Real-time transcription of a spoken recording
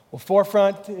Well,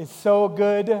 Forefront, it's so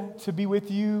good to be with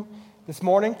you this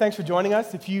morning. Thanks for joining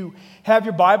us. If you have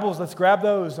your Bibles, let's grab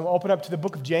those and we'll open up to the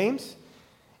book of James.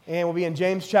 And we'll be in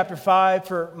James chapter 5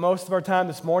 for most of our time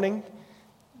this morning.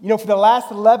 You know, for the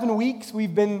last 11 weeks,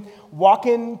 we've been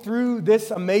walking through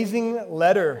this amazing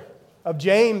letter of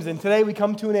James. And today we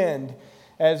come to an end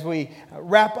as we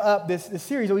wrap up this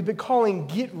series that we've been calling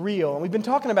Get Real. And we've been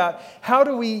talking about how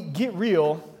do we get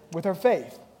real with our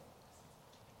faith.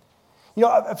 You know,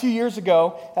 a few years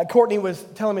ago, Courtney was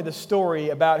telling me the story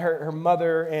about her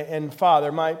mother and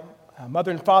father. My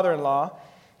mother and father-in-law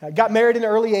got married in the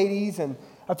early 80s, and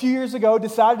a few years ago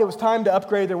decided it was time to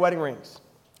upgrade their wedding rings.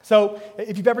 So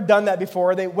if you've ever done that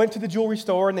before, they went to the jewelry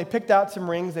store and they picked out some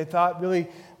rings they thought really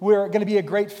were going to be a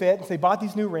great fit. And so they bought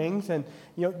these new rings, and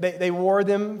you know they wore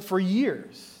them for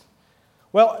years.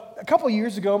 Well, a couple of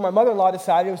years ago, my mother-in-law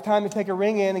decided it was time to take a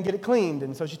ring in and get it cleaned.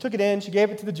 And so she took it in, she gave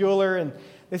it to the jeweler, and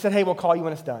they said, hey, we'll call you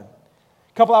when it's done.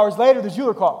 A couple hours later, the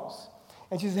jeweler calls.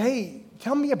 And she says, hey,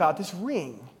 tell me about this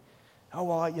ring. Oh,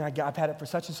 well, I've had it for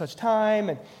such and such time.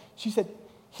 And she said,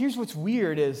 here's what's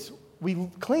weird is we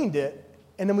cleaned it,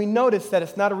 and then we noticed that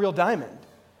it's not a real diamond.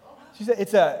 She said,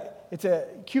 it's a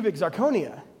cubic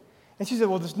zirconia. And she said,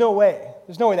 well, there's no way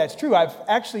that's true. I've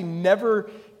actually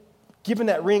never given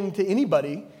that ring to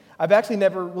anybody. I've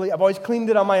always cleaned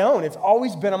it on my own. It's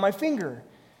always been on my finger.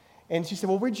 And she said,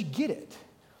 well, where'd you get it?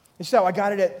 And she said, oh, I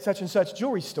got it at such and such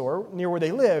jewelry store near where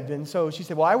they lived. And so she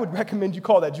said, well, I would recommend you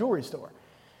call that jewelry store.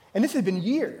 And this had been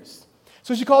years.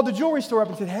 So she called the jewelry store up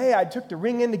and said, hey, I took the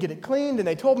ring in to get it cleaned, and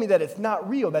they told me that it's not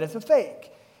real, that it's a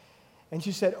fake. And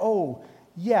she said, oh,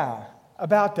 yeah,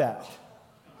 about that.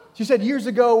 She said, years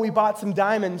ago, we bought some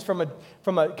diamonds from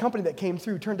a company that came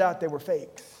through. Turned out they were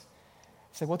fakes.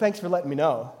 I said, well, thanks for letting me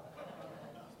know.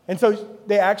 And so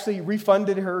they actually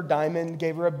refunded her diamond,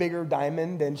 gave her a bigger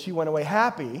diamond, and she went away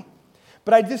happy.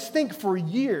 But I just think for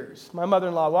years, my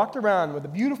mother-in-law walked around with a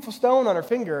beautiful stone on her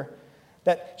finger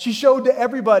that she showed to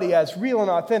everybody as real and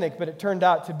authentic, but it turned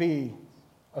out to be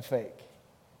a fake.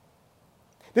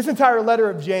 This entire letter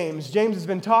of James has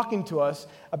been talking to us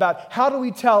about how do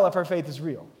we tell if our faith is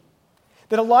real.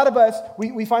 That a lot of us,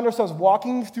 we find ourselves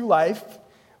walking through life.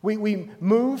 We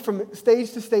move from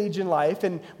stage to stage in life,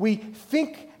 and we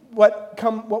think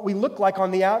what we look like on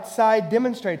the outside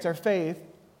demonstrates our faith,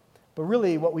 but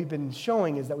really what we've been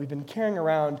showing is that we've been carrying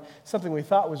around something we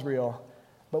thought was real,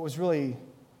 but was really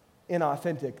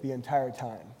inauthentic the entire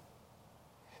time.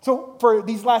 So for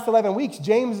these last 11 weeks,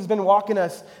 James has been walking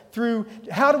us through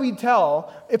how do we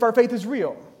tell if our faith is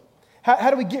real? How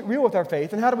do we get real with our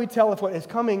faith, and how do we tell if what is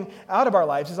coming out of our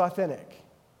lives is authentic?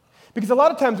 Because a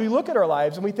lot of times we look at our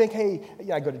lives and we think, hey,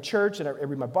 I go to church and I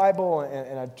read my Bible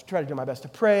and I try to do my best to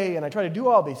pray and I try to do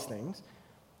all these things.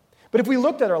 But if we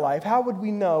looked at our life, how would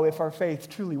we know if our faith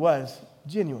truly was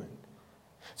genuine?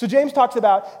 So James talks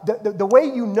about the way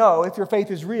you know if your faith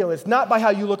is real. It's not by how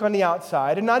you look on the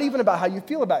outside and not even about how you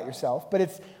feel about yourself, but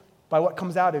it's by what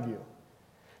comes out of you.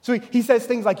 So he says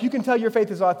things like you can tell your faith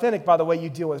is authentic by the way you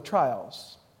deal with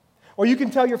trials. Or you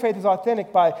can tell your faith is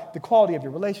authentic by the quality of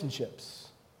your relationships.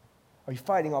 Are you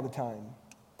fighting all the time?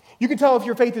 You can tell if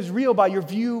your faith is real by your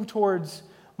view towards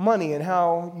money and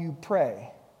how you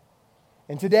pray.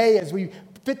 And today, as we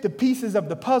fit the pieces of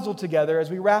the puzzle together,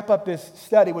 as we wrap up this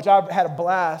study, which I've had a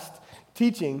blast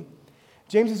teaching,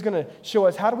 James is going to show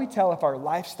us how do we tell if our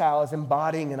lifestyle is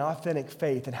embodying an authentic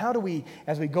faith, and how do we,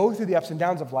 as we go through the ups and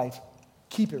downs of life,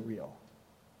 keep it real.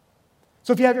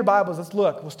 So if you have your Bibles, let's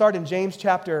look. We'll start in James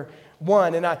chapter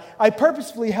 1. And I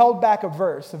purposefully held back a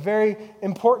verse, a very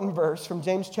important verse from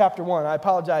James chapter 1. I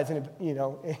apologize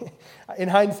in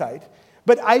hindsight.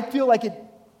 But I feel like it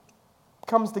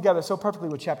comes together so perfectly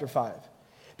with chapter 5.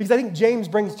 Because I think James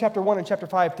brings chapter 1 and chapter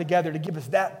 5 together to give us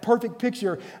that perfect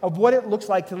picture of what it looks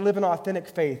like to live an authentic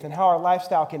faith and how our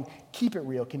lifestyle can keep it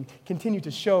real, can continue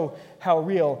to show how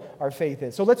real our faith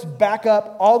is. So let's back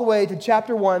up all the way to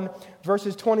chapter 1,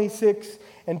 verses 26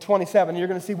 and 27. You're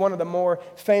going to see one of the more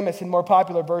famous and more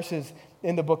popular verses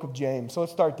in the book of James. So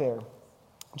let's start there.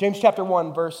 James chapter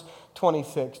 1, verse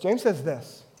 26. James says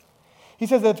this. He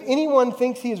says, if anyone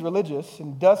thinks he is religious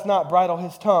and does not bridle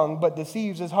his tongue but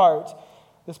deceives his heart,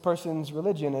 this person's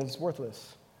religion is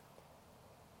worthless.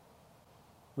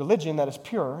 Religion that is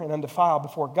pure and undefiled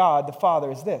before God the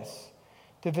Father is this,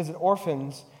 to visit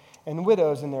orphans and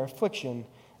widows in their affliction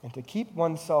and to keep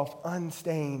oneself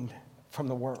unstained from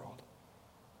the world.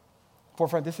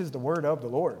 Forefront, this is the word of the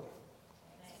Lord.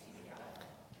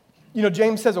 You know,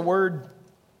 James says a word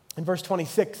in verse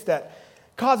 26 that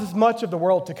causes much of the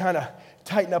world to kind of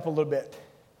tighten up a little bit.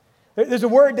 There's a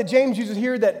word that James uses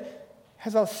here that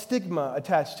has a stigma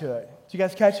attached to it. Did you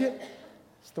guys catch it?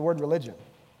 It's the word religion.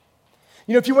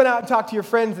 You know, if you went out and talked to your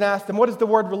friends and asked them, what does the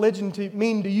word religion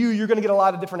mean to you, you're going to get a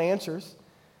lot of different answers.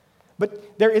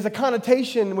 But there is a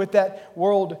connotation with that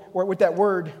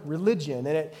word religion,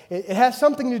 and it has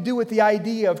something to do with the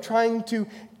idea of trying to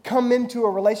come into a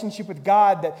relationship with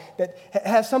God that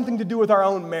has something to do with our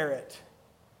own merit.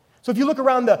 So if you look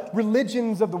around the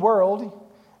religions of the world,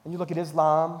 and you look at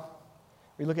Islam, or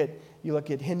you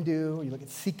look at Hindu, or you look at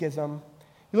Sikhism,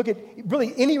 you look at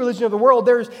really any religion of the world,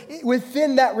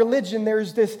 within that religion,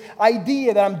 there's this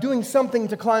idea that I'm doing something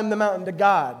to climb the mountain to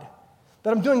God,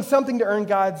 that I'm doing something to earn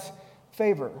God's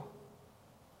favor.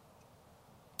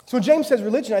 So when James says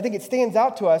religion, I think it stands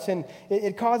out to us, and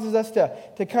it causes us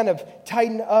to kind of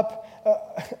tighten up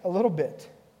a little bit.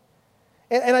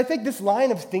 And I think this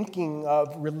line of thinking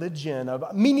of religion,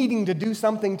 of me needing to do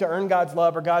something to earn God's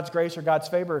love or God's grace or God's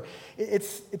favor,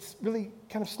 it's really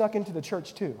kind of snuck into the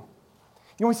church too.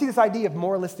 You know, we see this idea of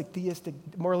moralistic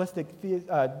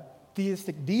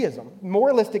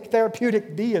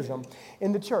therapeutic deism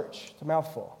in the church. It's a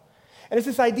mouthful. And it's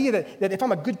this idea that if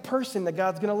I'm a good person, that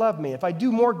God's going to love me. If I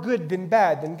do more good than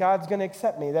bad, then God's going to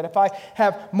accept me. That if I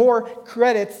have more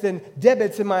credits than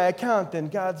debits in my account, then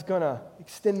God's going to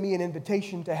extend me an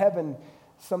invitation to heaven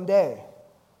someday.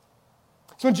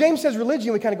 So when James says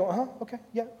religion, we kind of go, okay,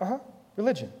 yeah,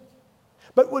 religion.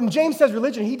 But when James says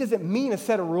religion, he doesn't mean a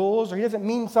set of rules, or he doesn't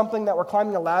mean something that we're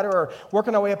climbing a ladder or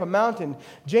working our way up a mountain.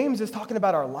 James is talking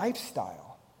about our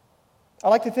lifestyle. I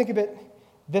like to think of it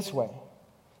this way.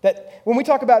 That when we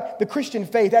talk about the Christian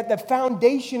faith, that the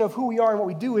foundation of who we are and what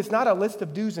we do is not a list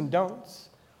of do's and don'ts.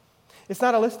 It's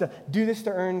not a list of do this to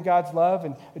earn God's love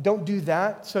and don't do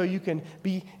that so you can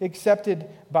be accepted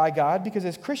by God. Because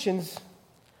as Christians,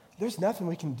 there's nothing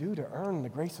we can do to earn the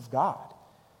grace of God.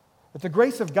 That the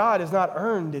grace of God is not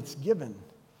earned, it's given.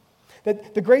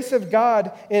 That the grace of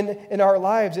God in our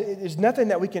lives, there's nothing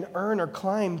that we can earn or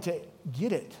climb to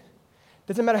get it.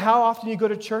 Doesn't matter how often you go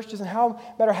to church, doesn't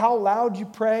matter how loud you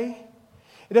pray.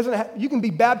 You can be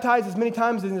baptized as many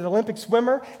times as an Olympic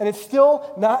swimmer, and it's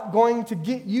still not going to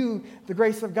get you the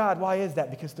grace of God. Why is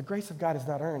that? Because the grace of God is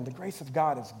not earned. The grace of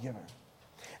God is given.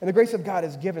 And the grace of God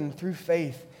is given through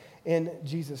faith in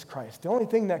Jesus Christ. The only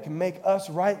thing that can make us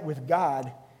right with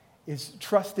God is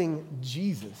trusting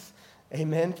Jesus.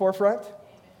 Amen, forefront?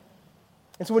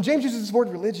 And so when James uses this word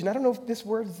religion, I don't know if this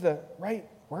word is the right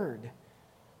word.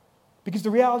 Because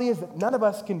the reality is that none of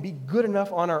us can be good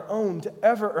enough on our own to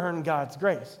ever earn God's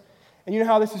grace. And you know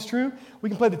how this is true? We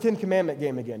can play the Ten Commandment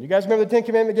game again. You guys remember the Ten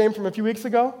Commandment game from a few weeks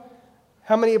ago?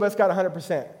 How many of us got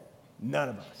 100%? None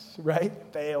of us, right?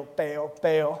 Fail, fail,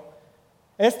 fail.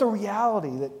 And it's the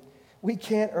reality that we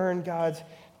can't earn God's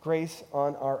grace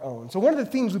on our own. So one of the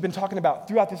themes we've been talking about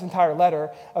throughout this entire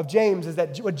letter of James is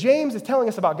that what James is telling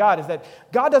us about God is that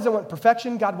God doesn't want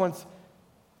perfection, God wants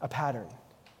a pattern.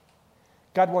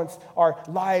 God wants our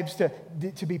lives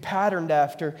to be patterned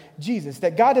after Jesus.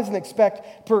 That God doesn't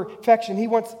expect perfection, He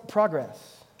wants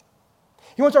progress.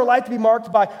 He wants our life to be marked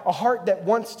by a heart that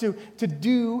wants to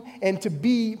do and to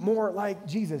be more like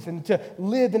Jesus and to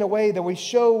live in a way that we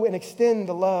show and extend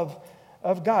the love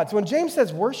of God. So when James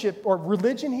says worship or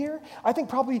religion here, I think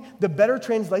probably the better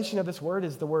translation of this word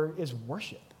is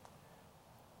worship.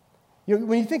 You know,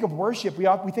 when you think of worship, we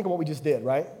think of what we just did,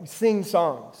 right? We sing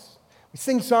songs. We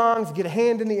sing songs, get a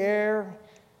hand in the air.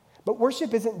 But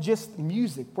worship isn't just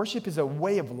music. Worship is a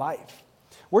way of life.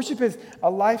 Worship is a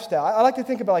lifestyle. I like to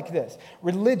think about it like this.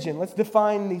 Religion, let's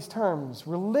define these terms.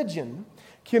 Religion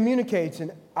communicates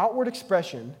an outward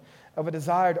expression of a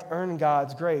desire to earn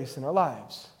God's grace in our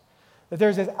lives. That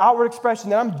there's this outward expression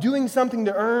that I'm doing something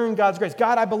to earn God's grace.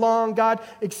 God, I belong. God,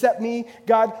 accept me.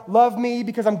 God, love me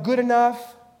because I'm good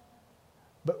enough.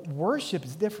 But worship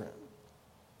is different.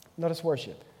 Notice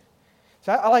worship.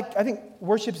 So I think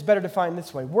worship is better defined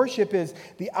this way. Worship is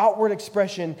the outward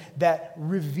expression that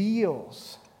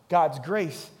reveals God's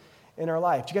grace in our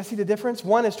life. Do you guys see the difference?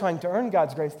 One is trying to earn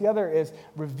God's grace. The other is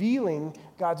revealing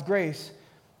God's grace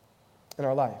in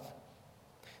our life.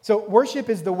 So worship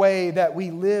is the way that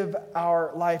we live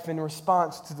our life in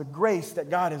response to the grace that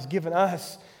God has given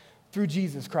us through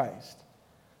Jesus Christ.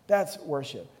 That's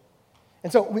worship.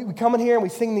 And so we come in here and we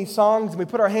sing these songs and we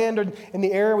put our hand in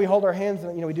the air. We hold our hands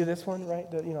and, we do this one, right?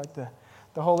 Like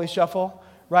the holy shuffle,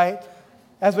 right?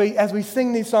 As we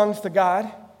sing these songs to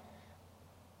God.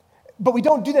 But we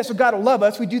don't do that so God will love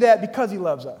us. We do that because He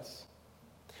loves us.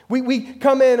 We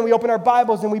come in and we open our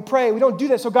Bibles and we pray. We don't do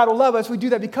that so God will love us. We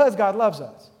do that because God loves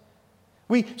us.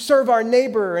 We serve our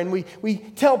neighbor and we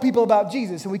tell people about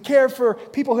Jesus and we care for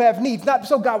people who have needs, not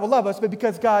so God will love us, but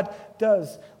because God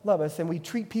does love us. And we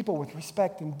treat people with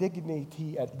respect and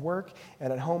dignity at work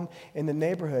and at home in the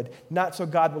neighborhood, not so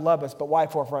God will love us, but why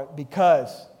forefront?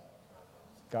 Because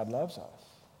God loves us.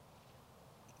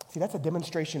 See, that's a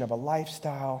demonstration of a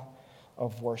lifestyle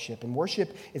of worship. And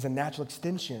worship is a natural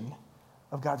extension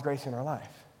of God's grace in our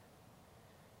life.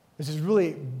 There's this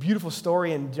really beautiful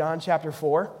story in John chapter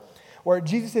 4 where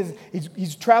Jesus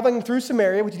he's traveling through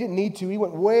Samaria, which he didn't need to. He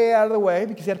went way out of the way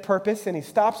because he had a purpose, and he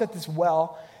stops at this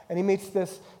well, and he meets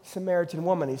this Samaritan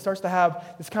woman. He starts to have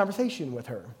this conversation with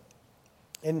her.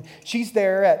 And she's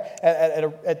there at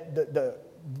the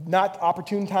not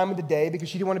opportune time of the day because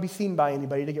she didn't want to be seen by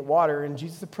anybody to get water. And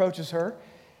Jesus approaches her,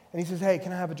 and he says, "Hey,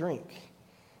 can I have a drink?"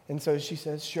 And so she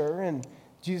says, "Sure." And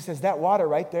Jesus says, "That water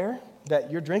right there that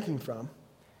you're drinking from,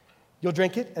 you'll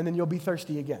drink it, and then you'll be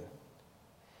thirsty again."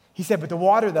 He said, "But the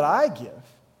water that I give,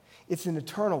 it's an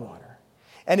eternal water.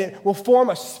 And it will form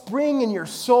a spring in your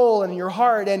soul and in your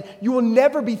heart, and you will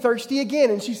never be thirsty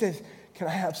again." And she says, "Can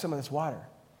I have some of this water?"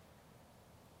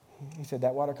 He said,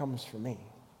 "That water comes from me."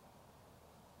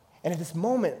 And at this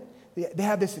moment, they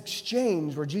have this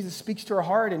exchange where Jesus speaks to her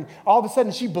heart, and all of a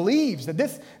sudden she believes that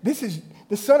this is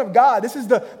the Son of God. This is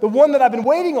the one that I've been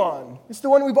waiting on. It's the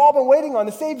one we've all been waiting on,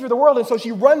 the Savior of the world. And so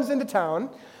she runs into town,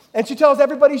 and she tells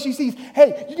everybody she sees,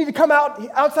 "Hey, you need to come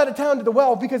outside of town to the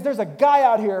well because there's a guy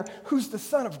out here who's the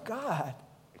Son of God.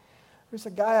 There's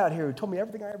a guy out here who told me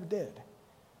everything I ever did."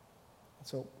 And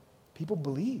so people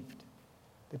believed.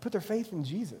 They put their faith in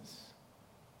Jesus.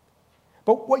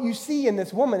 But what you see in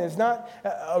this woman is not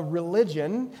a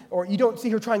religion, or you don't see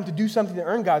her trying to do something to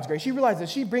earn God's grace. She realizes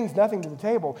she brings nothing to the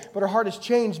table, but her heart has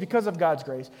changed because of God's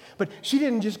grace. But she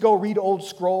didn't just go read old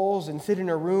scrolls and sit in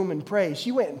her room and pray.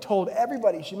 She went and told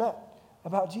everybody she met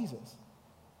about Jesus.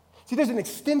 See, there's an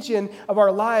extension of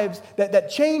our lives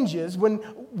that changes when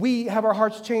we have our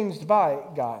hearts changed by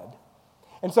God.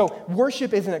 And so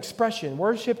worship is an expression.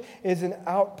 Worship is an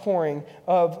outpouring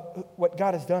of what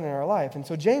God has done in our life. And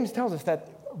so James tells us that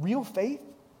real faith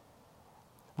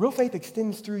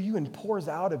extends through you and pours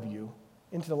out of you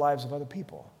into the lives of other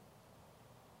people.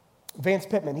 Vance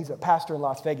Pittman, he's a pastor in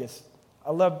Las Vegas. I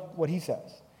love what he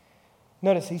says.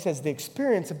 Notice he says, the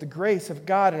experience of the grace of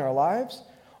God in our lives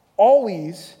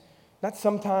always, not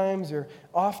sometimes or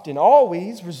often,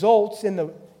 always results in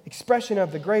the expression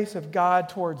of the grace of God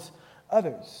towards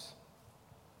others.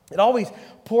 It always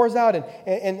pours out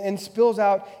and spills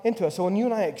out into us. So when you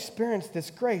and I experience this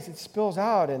grace, it spills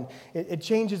out and it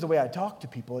changes the way I talk to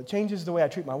people. It changes the way I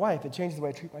treat my wife. It changes the way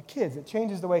I treat my kids. It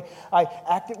changes the way I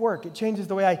act at work. It changes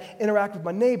the way I interact with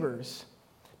my neighbors,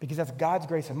 because that's God's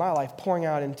grace in my life pouring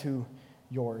out into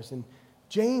yours. And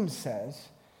James says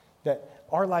that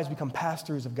our lives become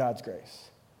pastors of God's grace.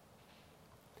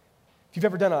 If you've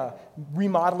ever done a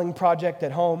remodeling project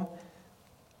at home,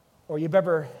 or you've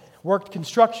ever worked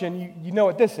construction, you know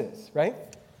what this is, right?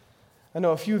 I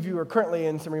know a few of you are currently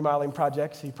in some remodeling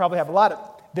projects. You probably have a lot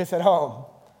of this at home.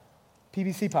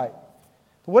 PVC pipe.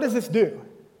 But what does this do?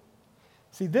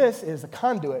 See, this is a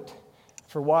conduit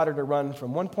for water to run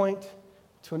from one point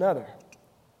to another.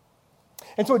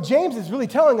 And so what James is really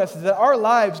telling us is that our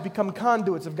lives become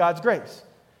conduits of God's grace.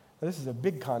 Now, this is a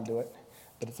big conduit,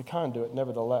 but it's a conduit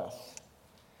nevertheless.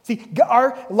 See,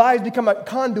 our lives become a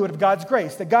conduit of God's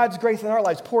grace, that God's grace in our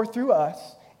lives pour through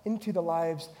us into the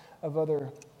lives of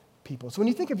other people. So when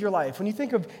you think of your life, when you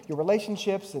think of your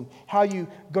relationships and how you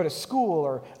go to school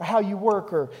or how you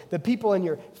work or the people in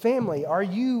your family, are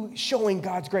you showing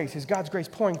God's grace? Is God's grace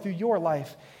pouring through your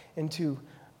life into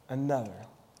another?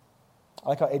 I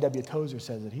like how A.W. Tozer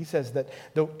says it. He says that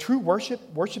the true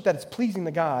worship that is pleasing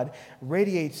to God,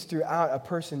 radiates throughout a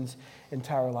person's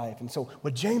entire life. And so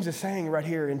what James is saying right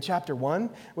here in chapter 1,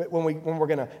 when we're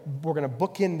gonna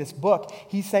bookend this book,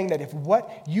 he's saying that if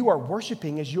what you are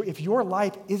worshiping is if your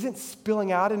life isn't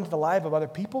spilling out into the life of other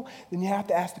people, then you have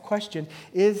to ask the question,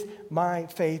 is my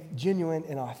faith genuine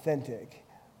and authentic?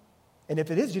 And if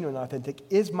it is genuine and authentic,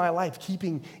 is my life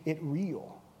keeping it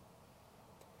real?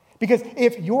 Because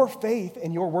if your faith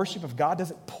and your worship of God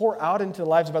doesn't pour out into the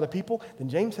lives of other people, then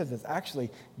James says it's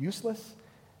actually useless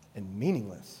and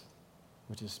meaningless,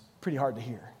 which is pretty hard to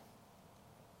hear.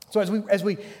 So as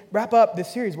we wrap up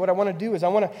this series, what I want to do is I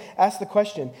want to ask the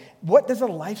question, what does a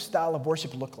lifestyle of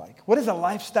worship look like? What does a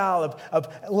lifestyle of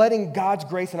letting God's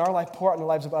grace in our life pour out in the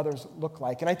lives of others look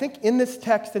like? And I think in this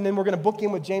text, and then we're going to book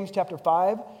in with James chapter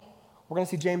 5, we're going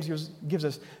to see James gives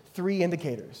us 3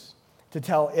 indicators to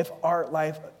tell if our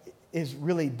life is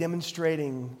really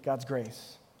demonstrating God's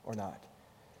grace or not.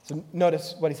 So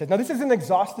notice what he says. Now, this is an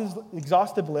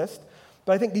exhaustive list,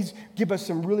 But I think these give us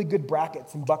some really good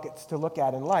brackets and buckets to look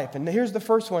at in life. And here's the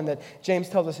first one that James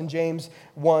tells us in James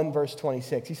 1, verse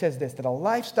 26. He says this, that a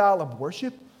lifestyle of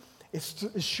worship is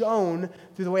shown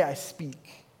through the way I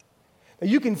speak. That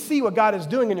you can see what God is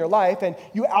doing in your life, and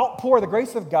you outpour the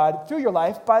grace of God through your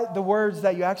life by the words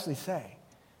that you actually say.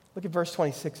 Look at verse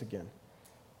 26 again.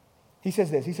 He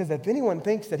says this, he says that if anyone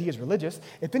thinks that he is religious,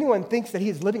 if anyone thinks that he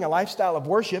is living a lifestyle of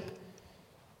worship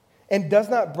and does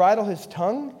not bridle his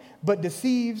tongue, but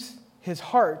deceives his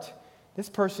heart, this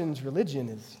person's religion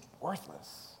is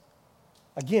worthless.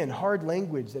 Again, hard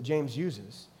language that James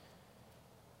uses.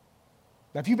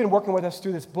 Now, if you've been working with us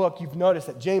through this book, you've noticed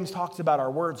that James talks about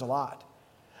our words a lot.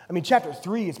 I mean, chapter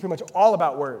 3 is pretty much all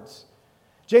about words.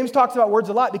 James talks about words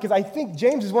a lot because I think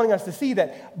James is wanting us to see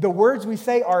that the words we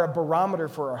say are a barometer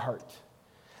for our heart.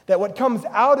 That what comes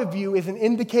out of you is an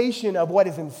indication of what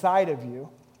is inside of you.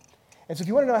 And so if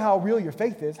you want to know how real your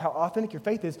faith is, how authentic your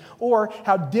faith is, or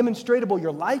how demonstrable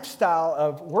your lifestyle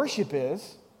of worship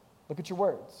is, look at your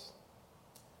words.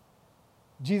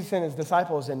 Jesus and his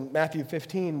disciples in Matthew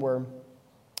 15 were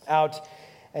out,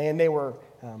 and they were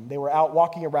out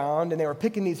walking around, and they were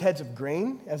picking these heads of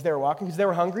grain as they were walking because they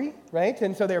were hungry, right?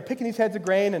 And so they were picking these heads of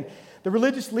grain, and the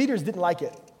religious leaders didn't like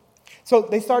it. So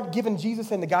they started giving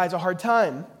Jesus and the guys a hard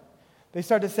time. They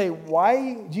started to say,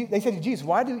 they said to Jesus,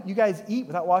 why do you guys eat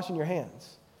without washing your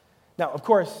hands? Now, of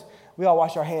course, we all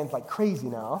wash our hands like crazy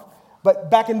now, but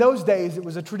back in those days, it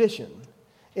was a tradition.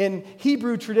 In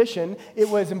Hebrew tradition, it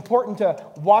was important to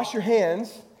wash your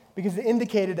hands because it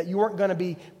indicated that you weren't going to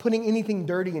be putting anything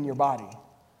dirty in your body.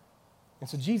 And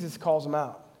so Jesus calls them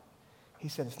out. He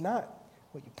said, it's not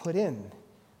what you put in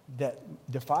that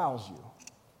defiles you.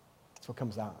 That's what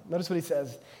comes out. Notice what he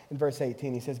says in verse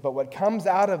 18. He says, but what comes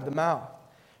out of the mouth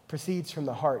proceeds from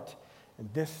the heart, and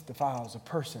this defiles a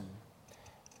person.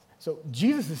 So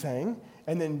Jesus is saying,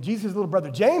 and then Jesus' little brother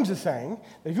James is saying,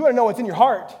 that if you want to know what's in your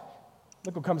heart,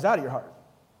 look what comes out of your heart.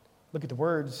 Look at the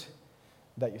words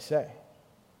that you say.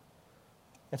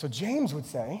 And so James would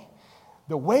say,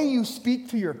 the way you speak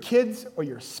to your kids or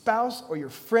your spouse or your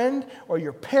friend or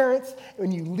your parents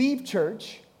when you leave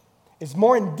church is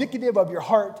more indicative of your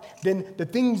heart than the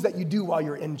things that you do while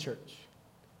you're in church.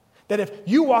 That if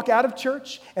you walk out of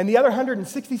church and the other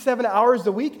 167 hours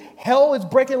a week, hell is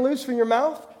breaking loose from your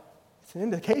mouth, it's an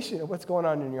indication of what's going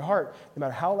on in your heart. No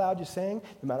matter how loud you sang,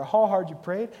 no matter how hard you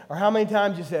prayed, or how many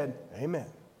times you said, amen.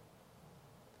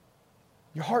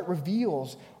 Your heart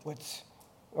reveals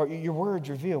your words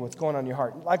reveal what's going on in your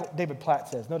heart. Like what David Platt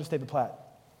says. Notice David Platt.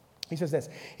 He says this.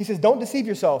 He says, don't deceive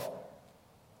yourself.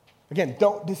 Again,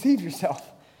 don't deceive yourself.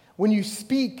 When you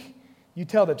speak, you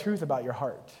tell the truth about your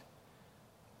heart.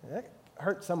 That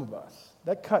hurts some of us.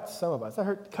 That cuts some of us.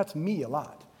 That cuts me a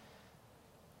lot.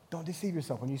 Don't deceive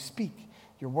yourself. When you speak,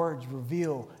 your words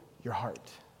reveal your heart.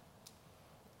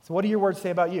 So what do your words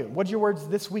say about you? What did your words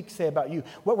this week say about you?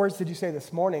 What words did you say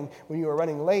this morning when you were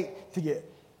running late to get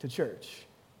to church?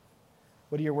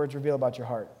 What do your words reveal about your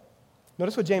heart?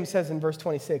 Notice what James says in verse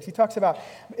 26. He talks about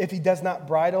if he does not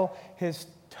bridle his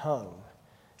tongue.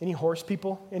 Any horse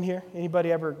people in here?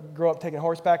 Anybody ever grow up taking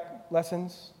horseback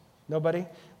lessons? Nobody?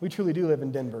 We truly do live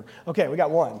in Denver. Okay, we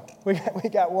got one. We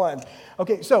got one.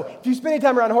 Okay, so if you spend any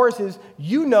time around horses,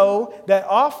 you know that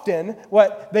often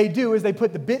what they do is they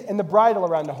put the bit and the bridle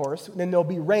around the horse, and then there'll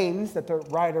be reins that the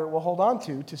rider will hold on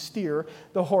to steer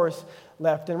the horse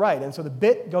left and right. And so the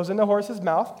bit goes in the horse's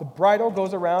mouth, the bridle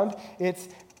goes around its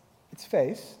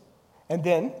face, and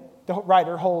then the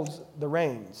rider holds the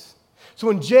reins. So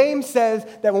when James says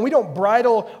that when we don't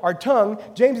bridle our tongue,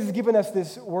 James is giving us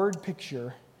this word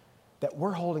picture that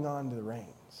we're holding on to the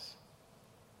reins,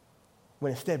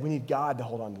 when instead we need God to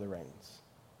hold on to the reins.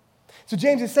 So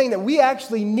James is saying that we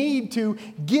actually need to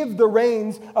give the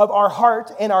reins of our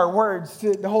heart and our words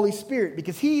to the Holy Spirit,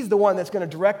 because he's the one that's going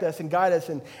to direct us and guide us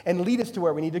and lead us to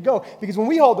where we need to go. Because when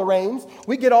we hold the reins,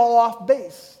 we get all off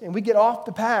base and we get off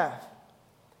the path.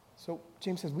 So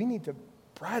James says we need to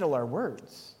bridle our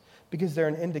words because they're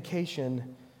an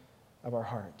indication of our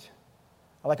heart.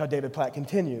 I like how David Platt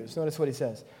continues. Notice what he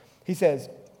says. He says,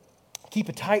 keep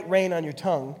a tight rein on your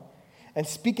tongue and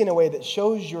speak in a way that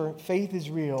shows your faith is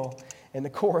real and the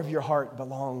core of your heart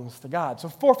belongs to God. So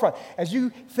forefront, as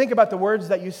you think about the words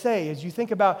that you say, as you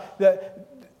think about the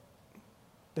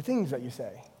things that you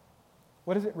say,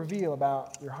 what does it reveal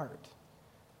about your heart?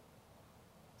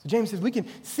 So James says we can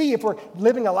see if we're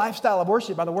living a lifestyle of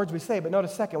worship by the words we say, but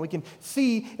notice second, we can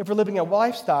see if we're living a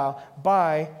lifestyle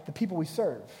by the people we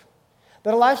serve.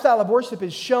 That a lifestyle of worship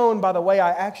is shown by the way I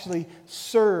actually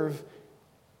serve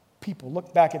people.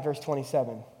 Look back at verse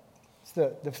 27. It's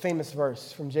the famous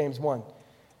verse from James 1. It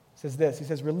says this. He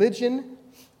says, religion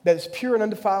that is pure and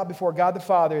undefiled before God the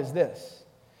Father is this,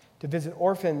 to visit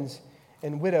orphans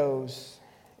and widows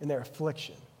in their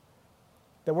affliction.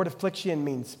 The word affliction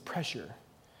means pressure.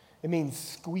 It means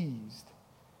squeezed.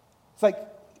 It's like,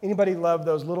 anybody love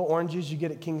those little oranges you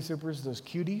get at King Soopers, those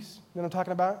cuties? You know what I'm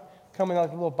talking about? Come in like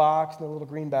a little box and a little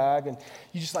green bag, and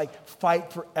you just like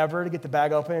fight forever to get the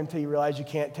bag open until you realize you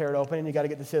can't tear it open and you got to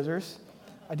get the scissors.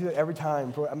 I do it every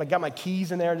time. I got my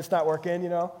keys in there and it's not working, you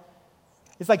know?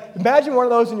 It's like, imagine one of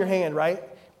those in your hand, right?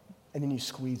 And then you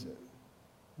squeeze it.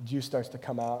 The juice starts to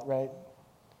come out, right?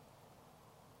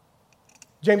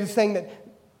 James is saying that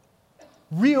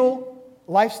real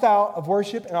lifestyle of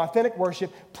worship and authentic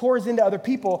worship pours into other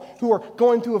people who are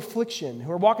going through affliction,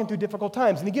 who are walking through difficult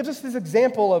times. And he gives us this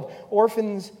example of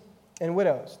orphans and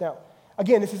widows. Now,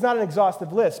 again, this is not an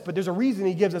exhaustive list, but there's a reason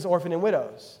he gives us orphan and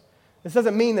widows. This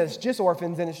doesn't mean that it's just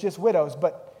orphans and it's just widows,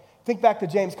 but think back to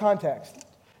James' context.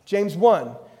 James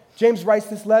 1. James writes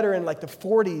this letter in like the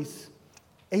 40s,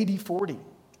 AD 40,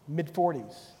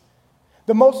 mid-40s.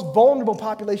 The most vulnerable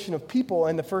population of people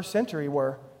in the first century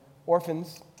were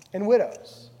orphans and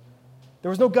widows. There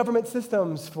was no government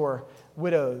systems for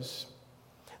widows.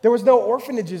 There was no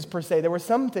orphanages per se. There were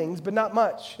some things, but not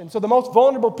much. And so the most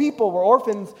vulnerable people were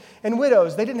orphans and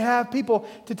widows. They didn't have people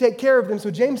to take care of them. So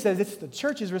James says it's the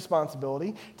church's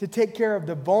responsibility to take care of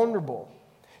the vulnerable,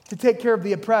 to take care of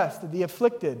the oppressed, the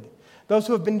afflicted, those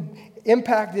who have been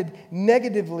impacted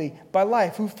negatively by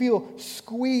life, who feel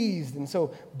squeezed. And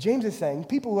so James is saying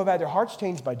people who have had their hearts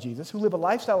changed by Jesus, who live a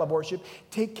lifestyle of worship,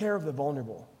 take care of the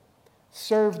vulnerable.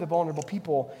 Serve the vulnerable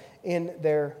people in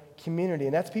their community.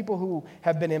 And that's people who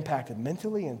have been impacted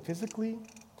mentally and physically.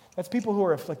 That's people who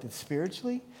are afflicted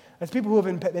spiritually. That's people who have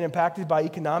been impacted by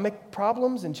economic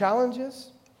problems and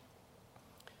challenges.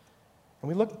 And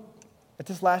we look at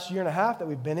this last year and a half that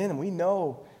we've been in, and we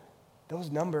know those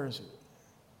numbers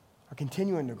are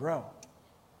continuing to grow.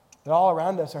 That all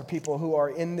around us are people who are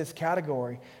in this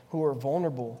category, who are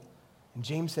vulnerable. And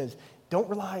James says, don't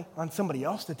rely on somebody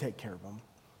else to take care of them.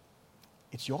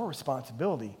 It's your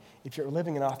responsibility if you're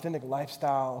living an authentic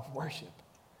lifestyle of worship.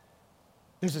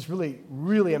 There's this really,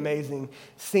 really amazing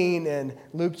scene in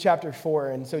Luke chapter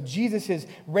 4. And so Jesus is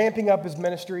ramping up his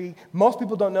ministry. Most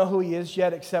people don't know who he is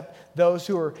yet except those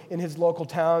who are in his local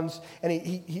towns. And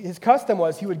his custom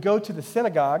was he would go to the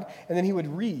synagogue and then he would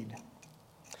read.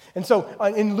 And so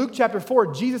in Luke chapter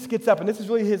 4, Jesus gets up, and this is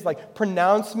really his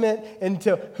pronouncement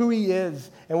into who he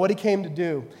is and what he came to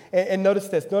do. And notice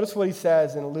this. Notice what he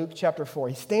says in Luke chapter 4.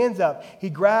 He stands up, he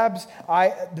grabs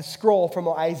the scroll from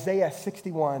Isaiah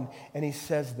 61, and he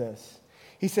says this.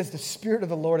 He says, "The Spirit of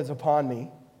the Lord is upon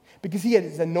me, because he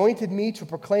has anointed me to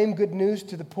proclaim good news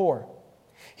to the poor.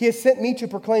 He has sent me to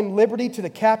proclaim liberty to the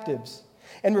captives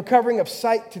and recovering of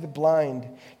sight to the blind,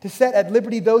 to set at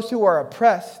liberty those who are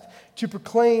oppressed, to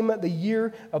proclaim the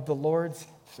year of the Lord's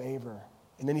favor."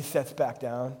 And then he sits back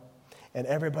down, and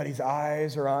everybody's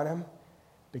eyes are on him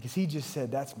because he just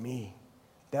said, that's me.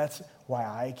 That's why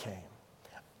I came.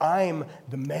 I'm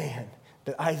the man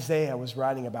that Isaiah was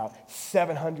writing about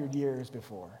 700 years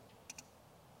before.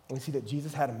 And we see that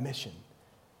Jesus had a mission,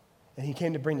 and he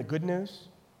came to bring the good news.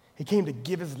 He came to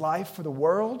give his life for the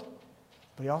world,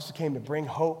 but he also came to bring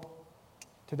hope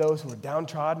to those who were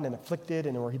downtrodden and afflicted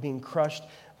and who were being crushed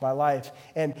by life.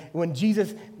 And when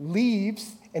Jesus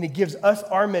leaves and he gives us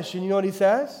our mission, you know what he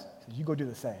says? He says, you go do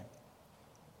the same.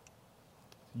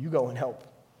 You go and help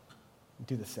and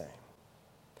do the same.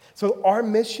 So our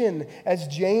mission, as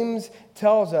James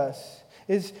tells us,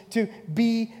 is to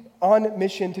be on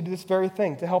mission to do this very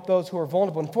thing, to help those who are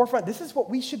vulnerable. And Forefront, this is what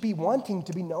we should be wanting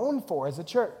to be known for as a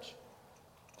church.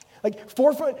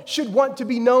 Forefront should want to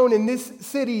be known in this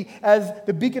city as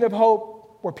the beacon of hope,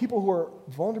 where people who are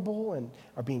vulnerable and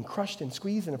are being crushed and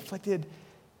squeezed and afflicted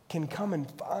can come and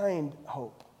find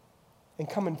hope and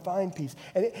come and find peace.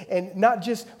 And not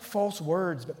just false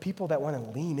words, but people that want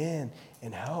to lean in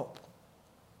and help.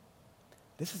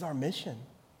 This is our mission.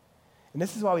 And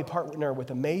this is why we partner with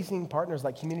amazing partners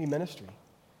like Community Ministry,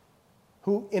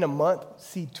 who in a month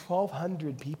see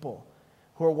 1,200 people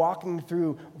who are walking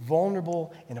through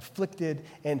vulnerable and afflicted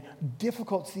and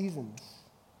difficult seasons,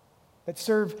 that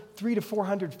serve 300 to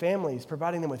 400 families,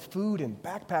 providing them with food and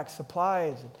backpack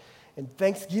supplies and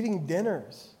Thanksgiving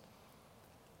dinners,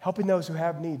 helping those who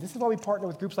have needs. This is why we partner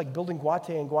with groups like Building Guate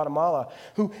in Guatemala,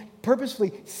 who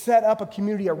purposefully set up a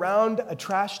community around a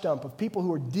trash dump of people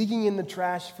who are digging in the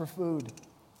trash for food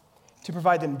to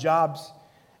provide them jobs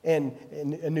and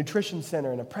a nutrition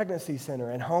center and a pregnancy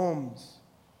center and homes.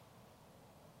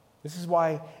 This is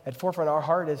why at Forefront our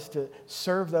heart is to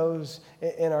serve those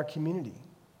in our community.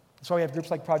 That's why we have groups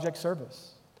like Project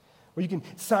Service, where you can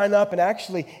sign up and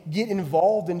actually get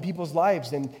involved in people's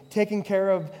lives and taking care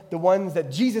of the ones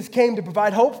that Jesus came to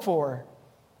provide hope for.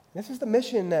 This is the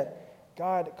mission that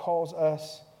God calls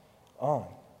us on.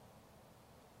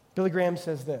 Billy Graham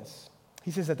says this.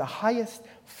 He says that the highest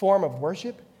form of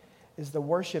worship is the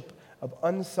worship of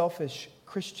unselfish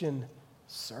Christian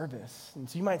service. And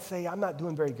so you might say, I'm not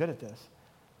doing very good at this.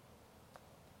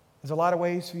 There's a lot of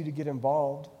ways for you to get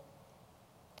involved.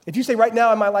 If you say right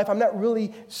now in my life, I'm not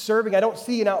really serving, I don't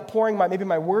see an outpouring, maybe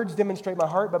my words demonstrate my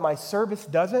heart, but my service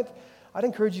doesn't, I'd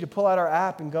encourage you to pull out our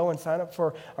app and go and sign up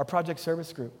for our project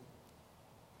service group.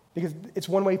 Because it's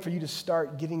one way for you to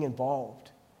start getting involved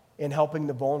in helping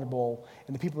the vulnerable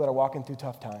and the people that are walking through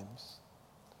tough times.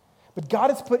 But God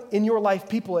has put in your life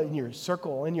people in your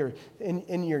circle, in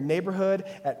your neighborhood,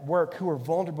 at work, who are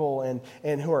vulnerable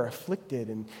and who are afflicted.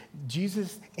 And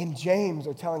Jesus and James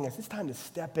are telling us it's time to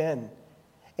step in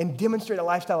and demonstrate a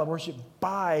lifestyle of worship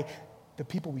by the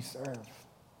people we serve.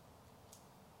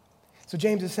 So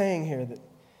James is saying here that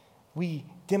we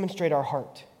demonstrate our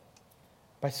heart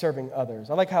by serving others.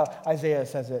 I like how Isaiah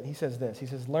says it. He says this. He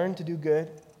says, learn to do good,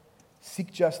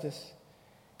 seek justice,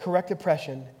 correct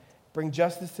oppression, bring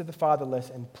justice to the fatherless,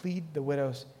 and plead the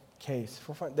widow's case.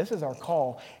 This is our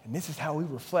call, and this is how we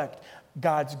reflect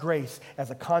God's grace as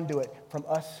a conduit from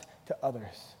us to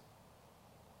others.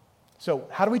 So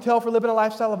how do we tell if we're living a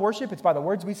lifestyle of worship? It's by the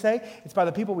words we say. It's by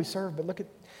the people we serve. But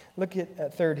look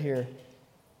at third here.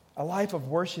 A life of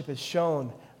worship is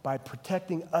shown by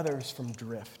protecting others from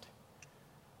drift.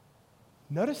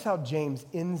 Notice how James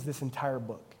ends this entire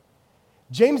book.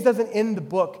 James doesn't end the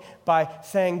book by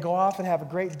saying, go off and have a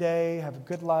great day, have a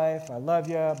good life, I love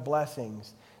you,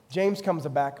 blessings. James comes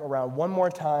back around one more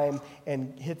time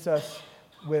and hits us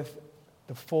with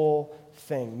the full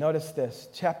thing. Notice this,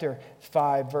 chapter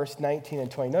 5, verse 19 and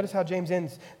 20. Notice how James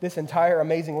ends this entire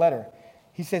amazing letter.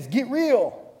 He says, get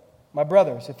real, my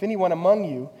brothers. If anyone among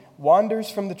you wanders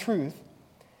from the truth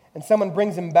and someone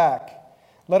brings him back,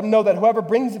 let him know that whoever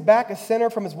brings back a sinner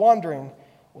from his wandering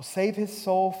will save his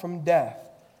soul from death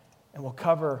and will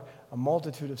cover a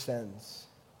multitude of sins.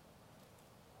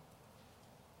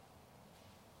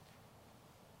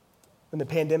 When the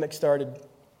pandemic started,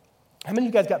 how many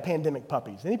of you guys got pandemic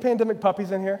puppies? Any pandemic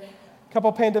puppies in here? A couple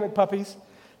of pandemic puppies.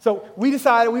 So we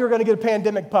decided we were going to get a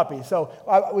pandemic puppy. So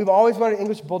we've always wanted an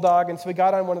English bulldog, and so we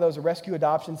got on one of those rescue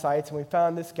adoption sites, and we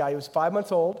found this guy. He was 5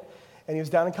 months old, and he was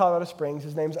down in Colorado Springs.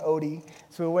 His name's Odie.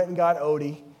 So we went and got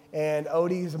Odie, and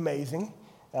Odie is amazing.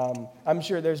 I'm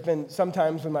sure there's been some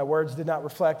times when my words did not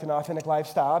reflect an authentic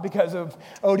lifestyle because of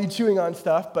Odie chewing on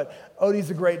stuff, but Odie's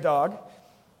a great dog.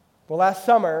 Well, last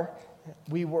summer,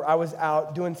 I was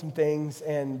out doing some things,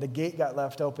 and the gate got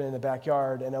left open in the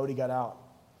backyard, and Odie got out.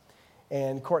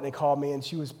 And Courtney called me, and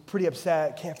she was pretty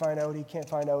upset. Can't find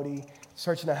Odie,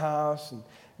 searching the house. And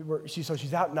so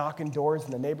she's out knocking doors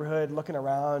in the neighborhood, looking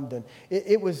around. And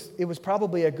it was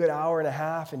probably a good hour and a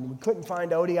half, and we couldn't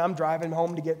find Odie. I'm driving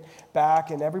home to get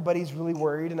back, and everybody's really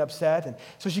worried and upset. And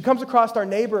so she comes across our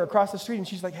neighbor across the street, and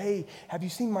she's like, hey, have you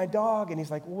seen my dog? And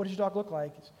he's like, well, what does your dog look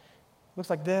like? It looks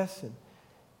like this. And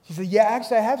she said, yeah,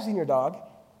 actually, I have seen your dog,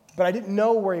 but I didn't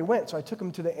know where he went, so I took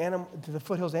him to the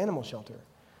Foothills Animal Shelter.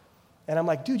 And I'm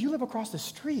like, dude, you live across the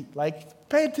street. Like,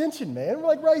 pay attention, man. We're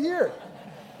like right here.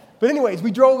 But anyways, we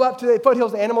drove up to the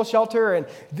Foothills Animal Shelter, and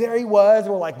there he was.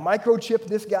 And we're like, microchip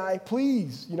this guy,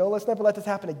 please. Let's never let this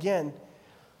happen again.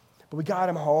 But we got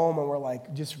him home, and we're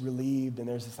like just relieved, and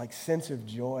there's this like sense of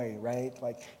joy, right?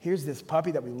 Like, here's this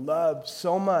puppy that we loved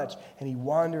so much, and he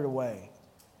wandered away.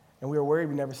 And we were worried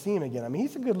we'd never see him again. I mean,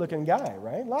 he's a good-looking guy,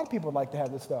 right? A lot of people would like to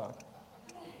have this dog.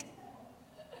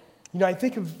 I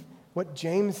think of what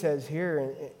James says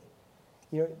here.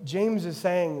 James is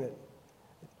saying that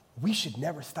we should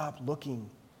never stop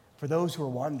looking for those who are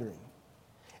wandering.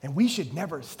 And we should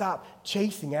never stop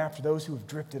chasing after those who have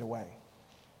drifted away.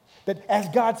 That as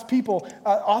God's people,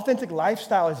 authentic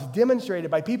lifestyle is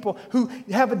demonstrated by people who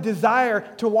have a desire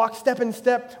to walk step in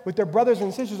step with their brothers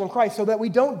and sisters in Christ so that we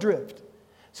don't drift,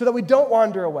 so that we don't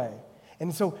wander away.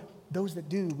 And so those that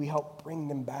do, we help bring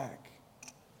them back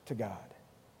to God.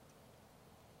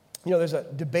 There's a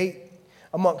debate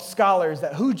amongst scholars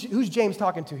that who's James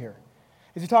talking to here?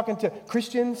 Is he talking to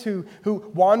Christians who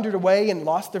wandered away and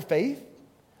lost their faith?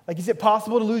 Like, is it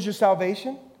possible to lose your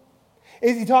salvation?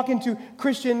 Is he talking to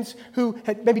Christians who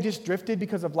had maybe just drifted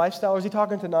because of lifestyle, or is he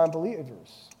talking to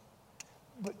non-believers?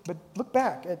 But look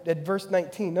back at verse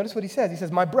 19. Notice what he says. He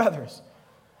says, my brothers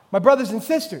and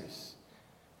sisters,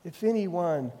 if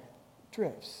anyone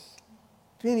drifts,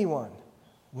 if anyone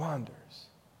wanders.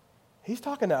 He's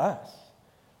talking to us.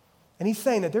 And he's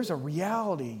saying that there's a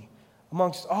reality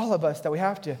amongst all of us that we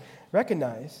have to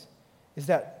recognize. is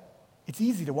that it's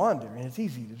easy to wander and it's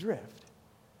easy to drift.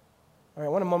 All right, I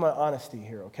want a moment of honesty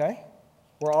here, okay?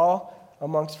 We're all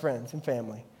amongst friends and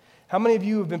family. How many of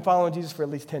you have been following Jesus for at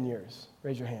least 10 years?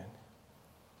 Raise your hand.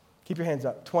 Keep your hands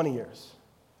up. 20 years,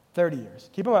 30 years.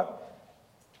 Keep them up.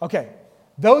 Okay,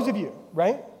 those of you,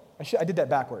 right? I did that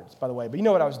backwards, by the way, but you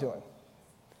know what I was doing.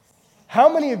 How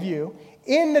many of you,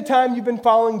 in the time you've been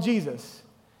following Jesus,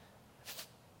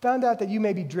 found out that you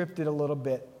maybe drifted a little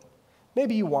bit?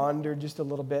 Maybe you wandered just a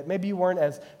little bit. Maybe you weren't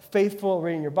as faithful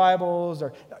reading your Bibles.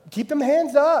 Or keep them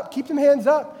hands up. Keep them hands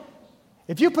up.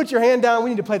 If you put your hand down, we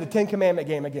need to play the Ten Commandment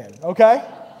game again, okay?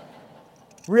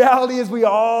 Reality is we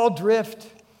all drift.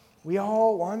 We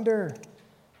all wander.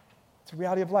 It's a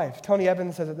reality of life. Tony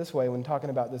Evans says it this way when talking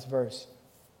about this verse.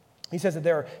 He says that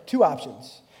there are two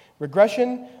options,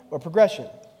 regression or progression.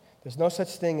 There's no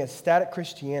such thing as static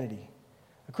Christianity.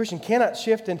 A Christian cannot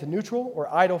shift into neutral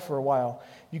or idle for a while.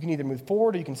 You can either move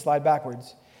forward or you can slide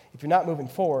backwards. If you're not moving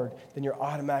forward, then you're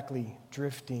automatically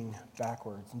drifting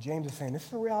backwards. And James is saying this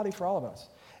is a reality for all of us.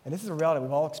 And this is a reality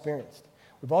we've all experienced.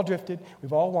 We've all drifted.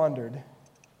 We've all wandered.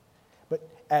 But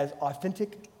as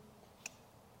authentic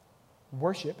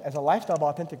worship, as a lifestyle of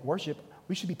authentic worship,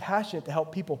 we should be passionate to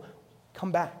help people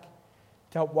come back,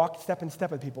 to help walk step in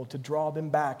step with people, to draw them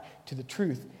back to the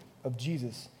truth of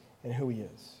Jesus and who he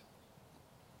is.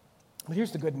 But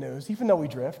here's the good news. Even though we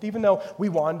drift, even though we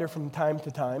wander from time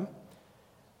to time,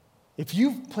 if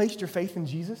you've placed your faith in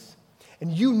Jesus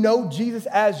and you know Jesus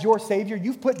as your Savior,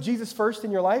 you've put Jesus first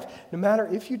in your life, no matter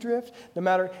if you drift, no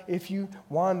matter if you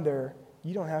wander,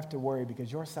 you don't have to worry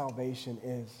because your salvation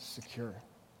is secure.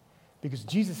 Because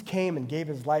Jesus came and gave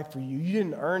his life for you. You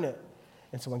didn't earn it.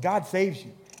 And so when God saves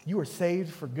you, you are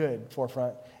saved for good,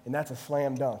 forefront, and that's a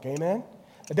slam dunk. Amen?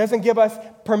 It doesn't give us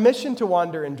permission to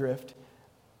wander and drift,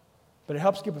 but it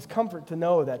helps give us comfort to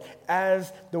know that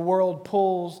as the world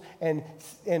pulls and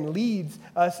leads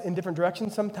us in different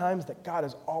directions sometimes, that God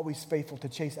is always faithful to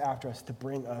chase after us to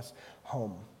bring us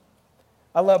home.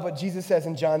 I love what Jesus says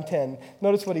in John 10.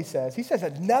 Notice what he says. He says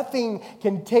that nothing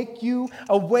can take you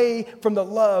away from the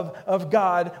love of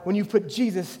God when you put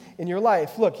Jesus in your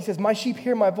life. Look, he says, my sheep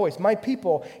hear my voice. My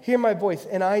people hear my voice,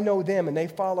 and I know them, and they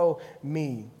follow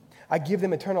me. I give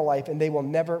them eternal life, and they will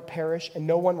never perish, and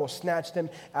no one will snatch them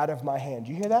out of my hand.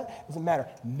 Do you hear that? Doesn't matter.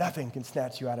 Nothing can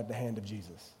snatch you out of the hand of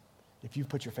Jesus if you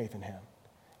put your faith in him.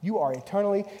 You are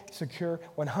eternally secure,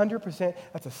 100%.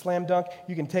 That's a slam dunk.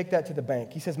 You can take that to the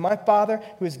bank. He says, my Father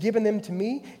who has given them to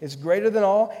me is greater than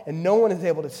all, and no one is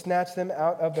able to snatch them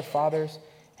out of the Father's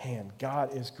hand.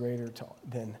 God is greater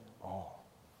than all.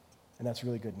 And that's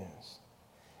really good news.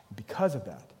 Because of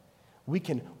that, we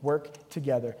can work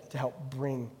together to help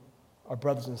bring our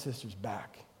brothers and sisters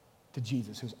back to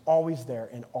Jesus, who's always there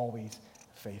and always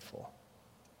faithful.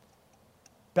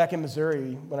 Back in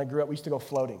Missouri, when I grew up, we used to go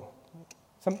floating.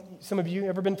 Some of you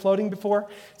ever been floating before?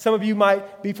 Some of you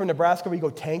might be from Nebraska where you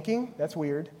go tanking. That's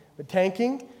weird, but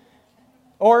tanking.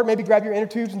 Or maybe grab your inner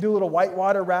tubes and do a little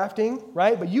whitewater rafting,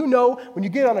 right? But you know when you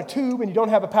get on a tube and you don't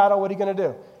have a paddle, what are you going to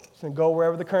do? Just going to go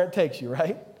wherever the current takes you,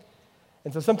 right?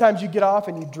 And so sometimes you get off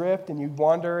and you drift and you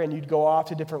wander and you go off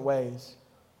to different ways.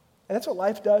 And that's what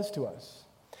life does to us.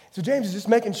 So James is just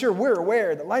making sure we're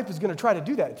aware that life is going to try to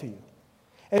do that to you.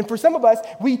 And for some of us,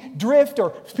 we drift,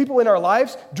 or people in our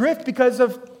lives drift because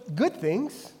of good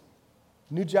things.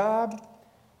 New job,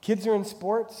 kids are in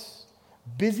sports,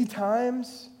 busy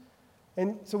times.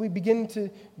 And so we begin to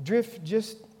drift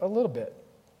just a little bit.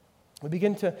 We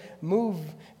begin to move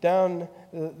down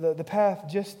the path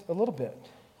just a little bit.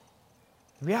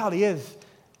 The reality is,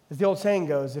 as the old saying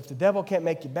goes, if the devil can't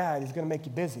make you bad, he's going to make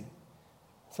you busy.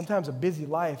 Sometimes a busy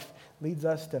life leads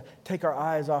us to take our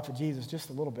eyes off of Jesus just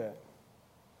a little bit.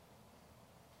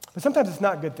 But sometimes it's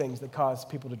not good things that cause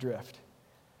people to drift.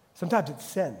 Sometimes it's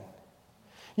sin.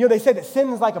 You know, they say that sin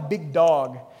is like a big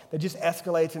dog that just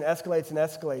escalates and escalates and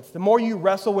escalates. The more you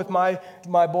wrestle with my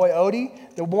boy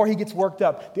Odie, the more he gets worked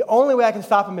up. The only way I can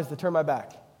stop him is to turn my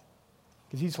back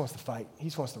because he just wants to fight. He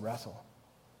just wants to wrestle.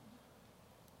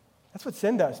 That's what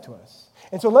sin does to us.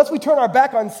 And so unless we turn our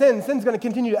back on sin, sin's going to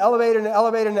continue to elevate and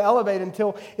elevate and elevate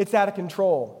until it's out of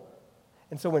control.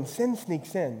 And so when sin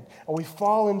sneaks in, or we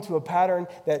fall into a pattern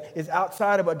that is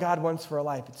outside of what God wants for our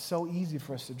life, it's so easy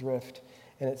for us to drift,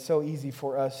 and it's so easy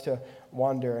for us to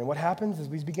wander. And what happens is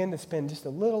we begin to spend just a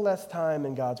little less time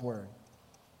in God's Word.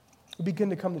 We begin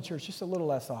to come to church just a little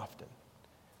less often.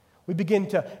 We begin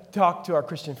to talk to our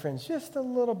Christian friends just a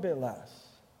little bit less.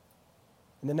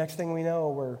 And the next thing we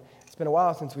know, it's been a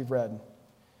while since we've read,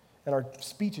 and our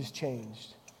speech has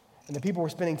changed, and the people we're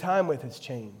spending time with has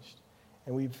changed,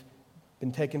 and we've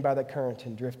been taken by that current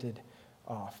and drifted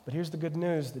off. But here's the good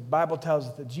news. The Bible tells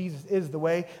us that Jesus is the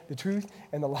way, the truth,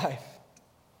 and the life.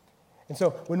 And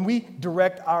so when we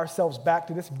direct ourselves back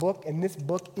to this book, and this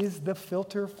book is the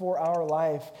filter for our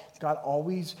life, God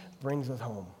always brings us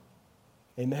home.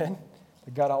 Amen?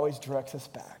 That God always directs us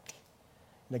back.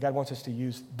 And that God wants us to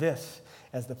use this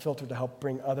as the filter to help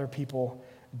bring other people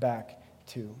back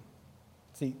to.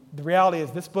 See, the reality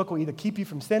is this book will either keep you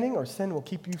from sinning or sin will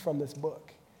keep you from this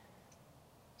book.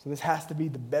 So this has to be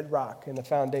the bedrock and the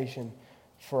foundation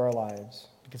for our lives.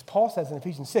 Because Paul says in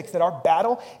Ephesians 6 that our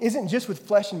battle isn't just with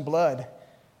flesh and blood,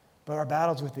 but our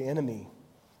battle's with the enemy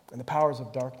and the powers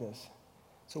of darkness.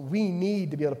 So we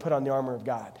need to be able to put on the armor of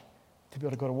God to be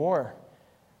able to go to war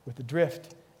with the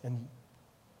drift and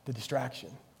the distraction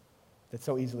that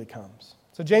so easily comes.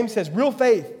 So James says real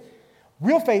faith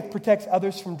protects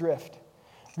others from drift.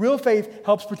 Real faith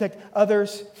helps protect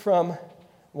others from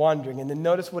wandering. And then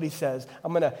notice what he says.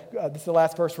 This is the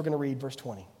last verse we're going to read, verse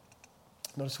 20.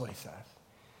 Notice what he says.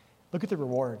 Look at the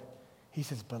reward. He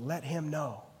says, but let him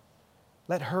know,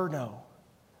 let her know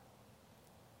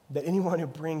that anyone who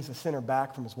brings a sinner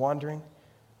back from his wandering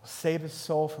will save his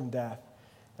soul from death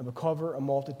and will cover a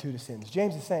multitude of sins.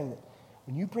 James is saying that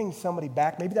when you bring somebody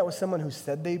back, maybe that was someone who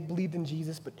said they believed in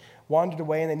Jesus but wandered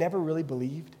away and they never really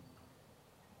believed.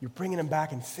 You're bringing them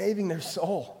back and saving their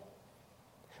soul.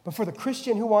 But for the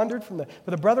Christian who wandered, for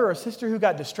the brother or sister who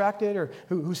got distracted or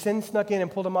who sin snuck in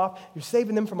and pulled them off, you're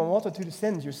saving them from a multitude of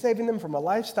sins. You're saving them from a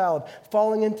lifestyle of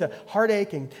falling into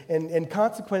heartache and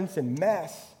consequence and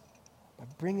mess by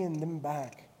bringing them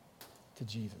back to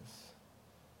Jesus.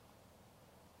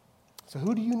 So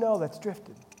who do you know that's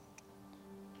drifted?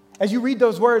 As you read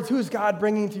those words, who is God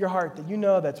bringing to your heart that you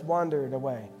know that's wandered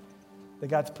away, that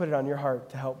God's put it on your heart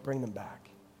to help bring them back?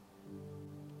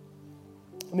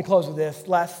 Let me close with this.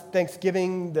 Last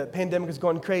Thanksgiving, the pandemic was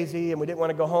going crazy, and we didn't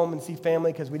want to go home and see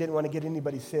family because we didn't want to get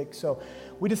anybody sick. So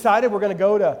we decided we're going to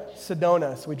go to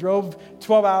Sedona. So we drove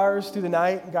 12 hours through the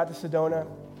night and got to Sedona,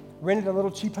 rented a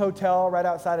little cheap hotel right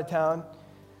outside of town,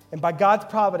 and by God's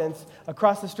providence,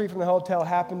 across the street from the hotel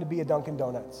happened to be a Dunkin'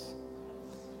 Donuts.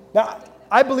 Now,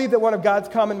 I believe that one of God's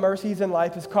common mercies in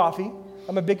life is coffee.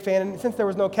 I'm a big fan, and since there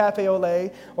was no Cafe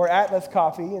Olé or Atlas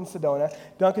Coffee in Sedona,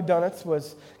 Dunkin' Donuts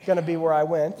was going to be where I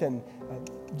went. And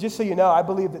just so you know, I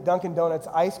believe that Dunkin' Donuts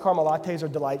iced caramel lattes are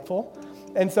delightful,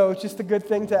 and so it's just a good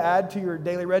thing to add to your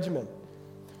daily regimen.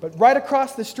 But right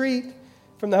across the street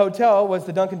from the hotel was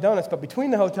the Dunkin' Donuts, but between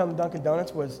the hotel and the Dunkin'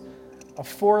 Donuts was a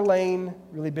 4-lane,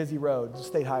 really busy road, a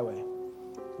state highway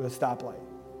with a stoplight.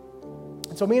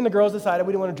 And so me and the girls decided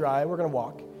we didn't want to drive, we're going to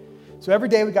walk. So every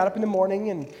day we got up in the morning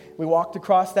and we walked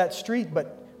across that street,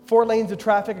 but 4 lanes of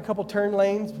traffic, a couple turn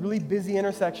lanes, really busy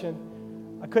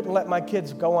intersection. I couldn't let my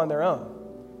kids go on their own.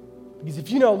 Because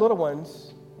if you know little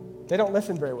ones, they don't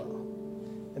listen very well.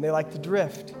 And they like to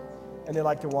drift and they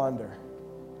like to wander.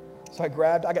 So I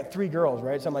got 3 girls,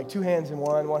 right? So I'm like 2 hands in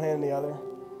one hand in the other.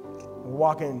 We're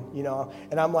walking,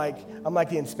 and I'm like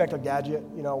the Inspector Gadget,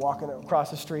 walking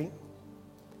across the street.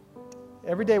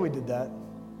 Every day we did that.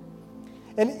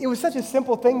 And it was such a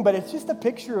simple thing, but it's just a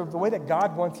picture of the way that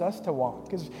God wants us to walk.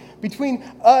 Because between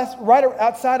us, right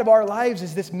outside of our lives,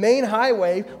 is this main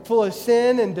highway full of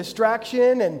sin and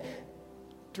distraction and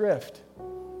drift.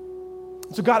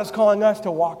 So God is calling us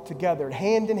to walk together,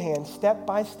 hand in hand, step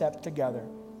by step together,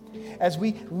 as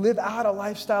we live out a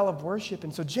lifestyle of worship.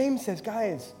 And so James says,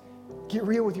 guys, get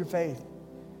real with your faith.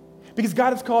 Because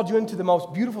God has called you into the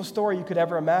most beautiful story you could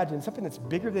ever imagine, something that's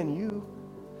bigger than you,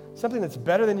 something that's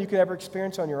better than you could ever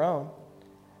experience on your own.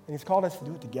 And He's called us to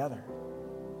do it together.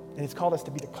 And He's called us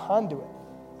to be the conduit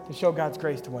to show God's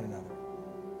grace to one another.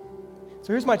 So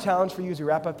here's my challenge for you as we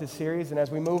wrap up this series and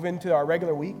as we move into our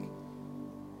regular week,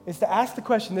 is to ask the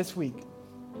question this week.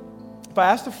 If I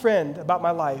asked a friend about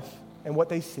my life and what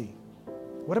they see,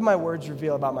 what do my words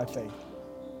reveal about my faith?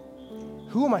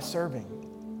 Who am I serving?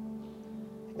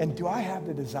 And do I have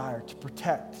the desire to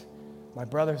protect my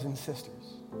brothers and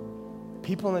sisters,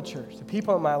 people in the church, the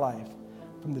people in my life,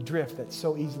 from the drift that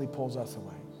so easily pulls us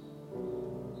away?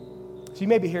 So you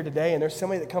may be here today and there's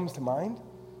somebody that comes to mind.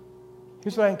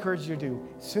 Here's what I encourage you to do.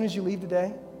 As soon as you leave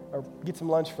today, or get some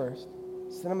lunch first,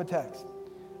 send them a text.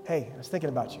 Hey, I was thinking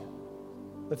about you.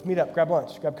 Let's meet up, grab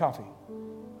lunch, grab coffee.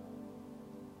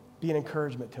 Be an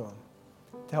encouragement to them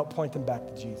to help point them back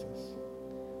to Jesus.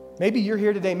 Maybe you're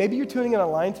here today. Maybe you're tuning in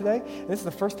online today, and this is the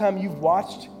first time you've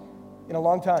watched in a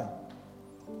long time,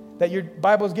 that your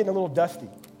Bible is getting a little dusty.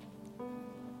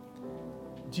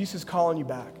 Jesus is calling you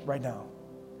back right now.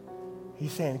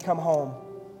 He's saying, come home.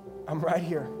 I'm right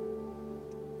here.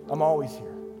 I'm always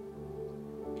here.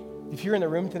 If you're in the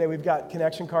room today, we've got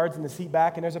connection cards in the seat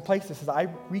back, and there's a place that says, I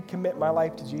recommit my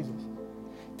life to Jesus.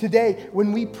 today,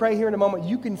 when we pray here in a moment,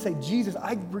 you can say, Jesus,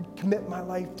 I commit my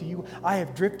life to you. I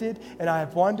have drifted and I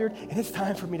have wandered, and it's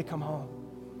time for me to come home.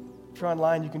 If you're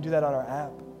online, you can do that on our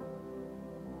app.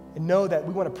 And know that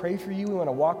we want to pray for you. We want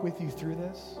to walk with you through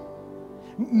this.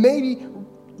 Maybe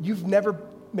you've never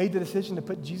made the decision to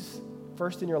put Jesus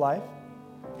first in your life.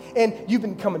 And you've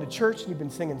been coming to church, and you've been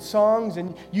singing songs,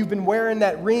 and you've been wearing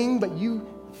that ring, but you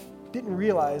didn't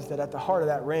realize that at the heart of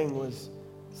that ring was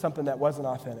something that wasn't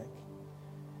authentic.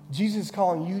 Jesus is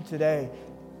calling you today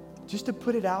just to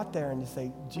put it out there and to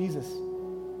say, Jesus,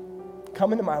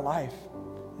 come into my life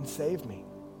and save me.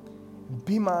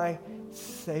 Be my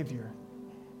Savior.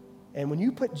 And when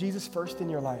you put Jesus first in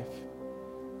your life,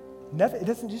 it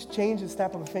doesn't just change the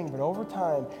snap of a finger, but over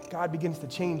time, God begins to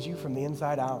change you from the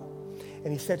inside out.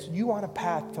 And he sets you on a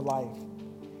path to life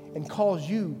and calls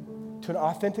you to an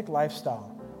authentic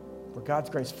lifestyle where God's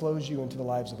grace flows you into the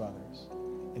lives of others.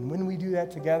 And when we do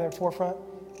that together, Forefront,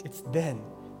 it's then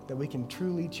that we can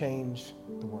truly change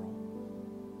the world.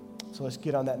 So let's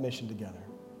get on that mission together.